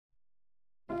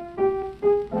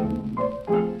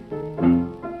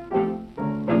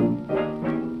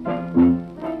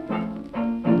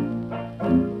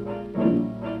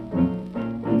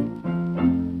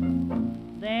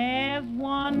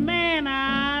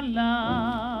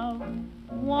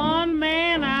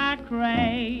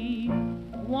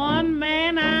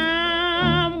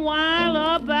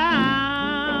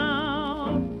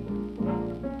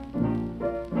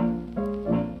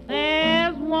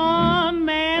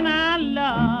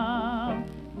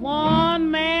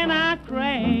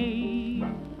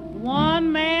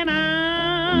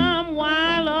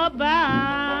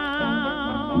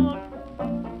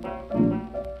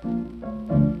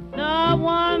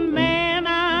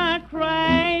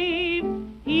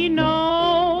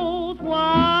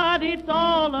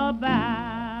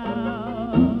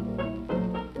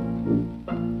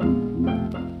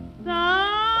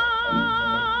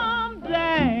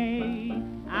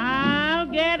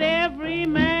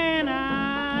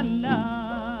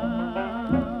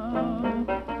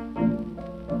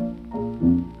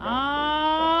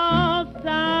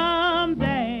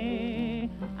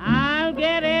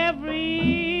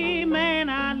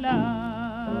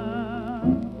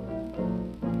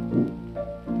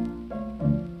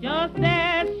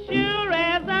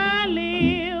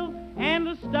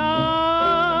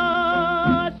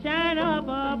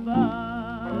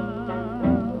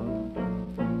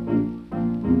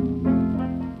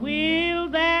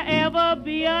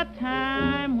be a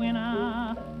time when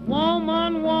a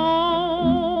woman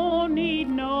won't need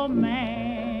no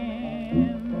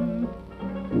man?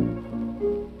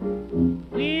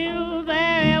 Will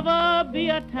there ever be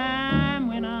a time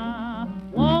when a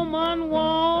woman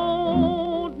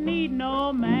won't need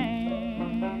no man?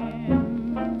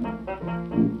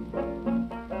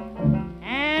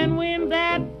 And when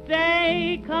that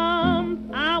day comes,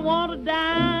 I want to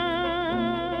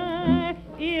die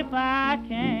if I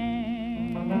can.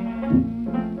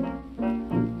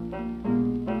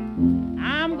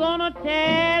 I'm gonna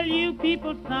tell you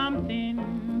people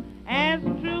something as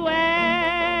true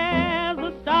as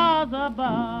the stars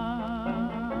above.